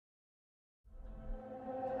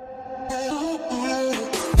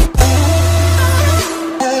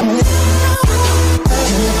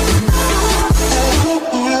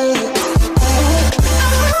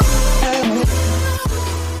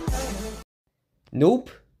Nope,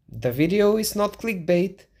 the video is not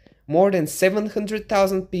clickbait. More than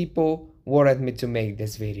 700,000 people wanted me to make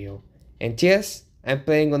this video. And yes, I'm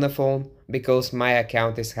playing on a phone because my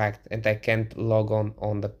account is hacked and I can't log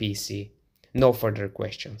on the PC. No further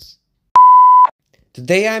questions.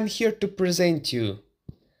 Today I'm here to present you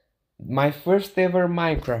my first ever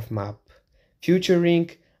Minecraft map, featuring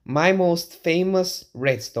my most famous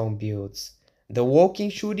redstone builds, the walking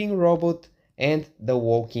shooting robot and the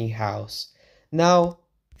walking house. Now,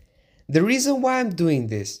 the reason why I'm doing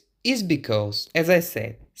this is because, as I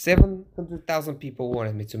said, 700,000 people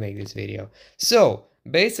wanted me to make this video. So,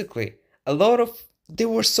 basically, there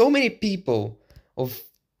were so many people of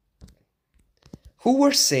who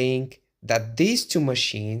were saying that these two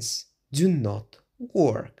machines do not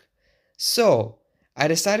work. So, I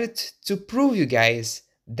decided to prove you guys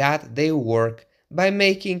that they work by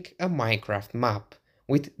making a Minecraft map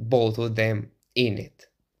with both of them in it.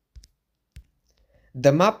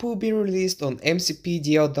 The map will be released on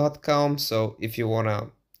mcpdl.com, so if you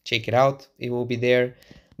wanna check it out, it will be there.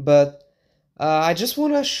 But I just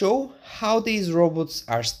wanna show how these robots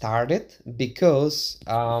are started because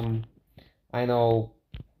I know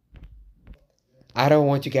I don't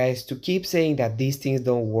want you guys to keep saying that these things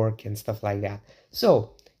don't work and stuff like that.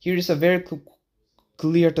 So here is a very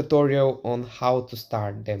clear tutorial on how to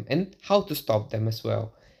start them and how to stop them as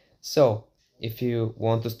well. So if you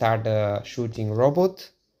want to start a shooting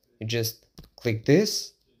robot, you just click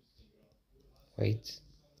this. Wait.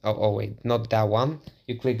 Oh wait, not that one.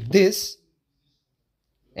 You click this,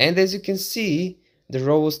 and as you can see, the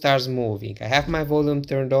robot starts moving. I have my volume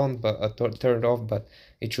turned on, but turned off, but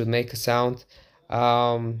it should make a sound.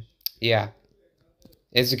 Yeah,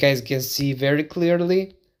 as you guys can see very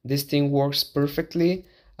clearly, this thing works perfectly.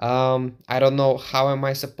 I don't know how am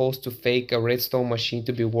I supposed to fake a redstone machine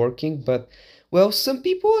to be working, but well, some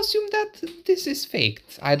people assume that this is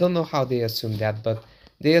faked. I don't know how they assume that, but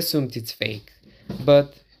they assumed it's fake.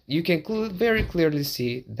 But you can very clearly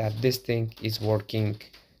see that this thing is working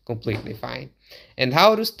completely fine. And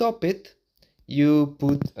how to stop it? You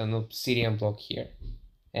put an obsidian block here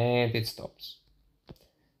and it stops.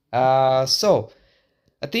 So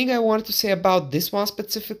a thing I wanted to say about this one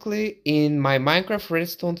specifically, in my Minecraft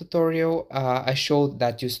Redstone tutorial, I showed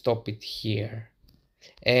that you stop it here.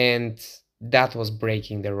 And that was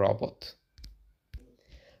breaking the robot.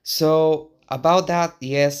 So about that,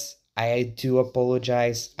 yes, I do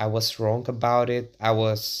apologize. I was wrong about it. I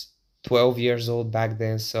was 12 years old back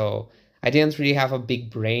then, so I didn't really have a big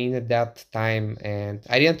brain at that time, and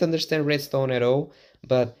I didn't understand redstone at all.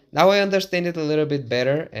 But now I understand it a little bit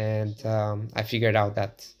better, and I figured out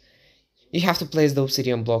that you have to place the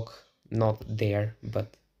obsidian block not there,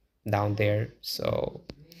 but down there. So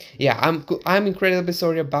yeah, I'm incredibly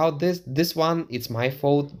sorry about this. This one, it's my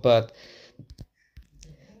fault, but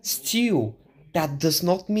still, that does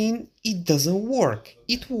not mean it doesn't work.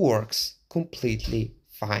 It works completely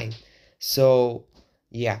fine. So,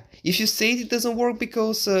 yeah, if you say it doesn't work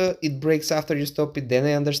because it breaks after you stop it, then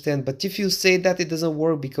I understand. But if you say that it doesn't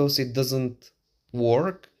work because it doesn't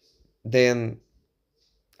work, then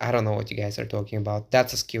I don't know what you guys are talking about.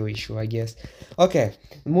 That's a skill issue, I guess. Okay,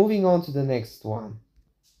 moving on to the next one.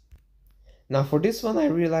 Now for this one, I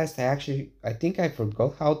realized I think I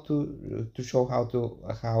forgot how to show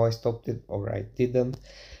how I stopped it, or I didn't.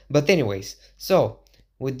 But anyways, so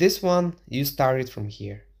with this one, you start it from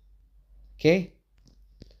here. Okay,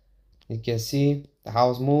 you can see the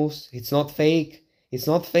house moves. It's not fake. It's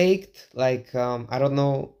not faked. Like I don't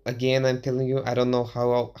know. Again, I'm telling you, I don't know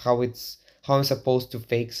how I'm supposed to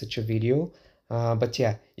fake such a video. But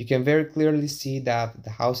yeah, you can very clearly see that the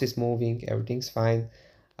house is moving. Everything's fine.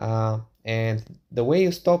 And the way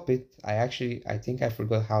you stop it, I think I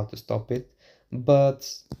forgot how to stop it, but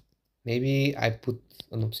maybe I put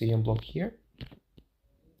an obsidian block here.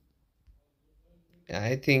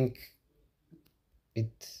 I think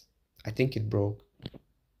it broke.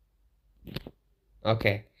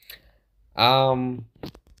 Okay.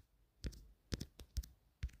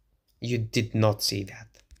 You did not see that.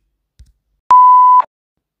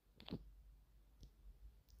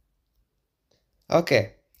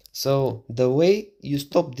 Okay. So the way you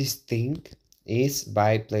stop this thing is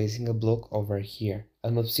by placing a block over here,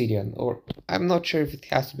 an obsidian, or I'm not sure if it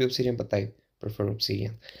has to be obsidian, but I prefer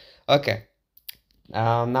obsidian. Okay,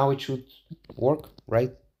 now it should work,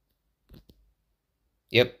 right?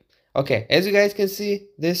 Yep. Okay, as you guys can see,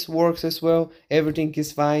 this works as well. Everything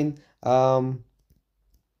is fine. I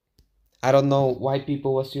don't know why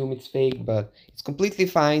people assume it's fake, but it's completely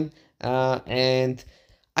fine. And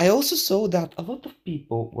I also saw that a lot of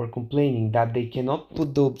people were complaining that they cannot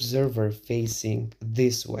put the observer facing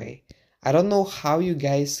this way. I don't know how you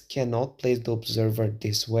guys cannot place the observer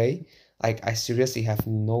this way. Like, I seriously have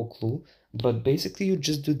no clue. But basically, you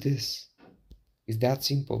just do this. It's that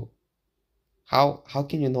simple. How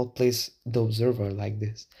can you not place the observer like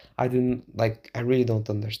this? I didn't like. I really don't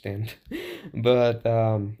understand. But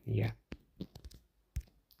yeah.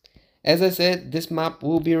 As I said, this map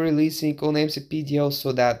will be releasing on MCPDO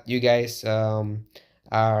so that you guys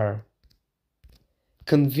are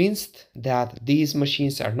convinced that these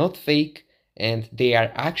machines are not fake and they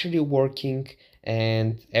are actually working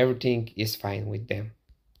and everything is fine with them.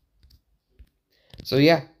 So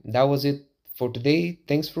yeah, that was it for today.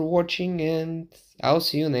 Thanks for watching and I'll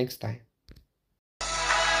see you next time.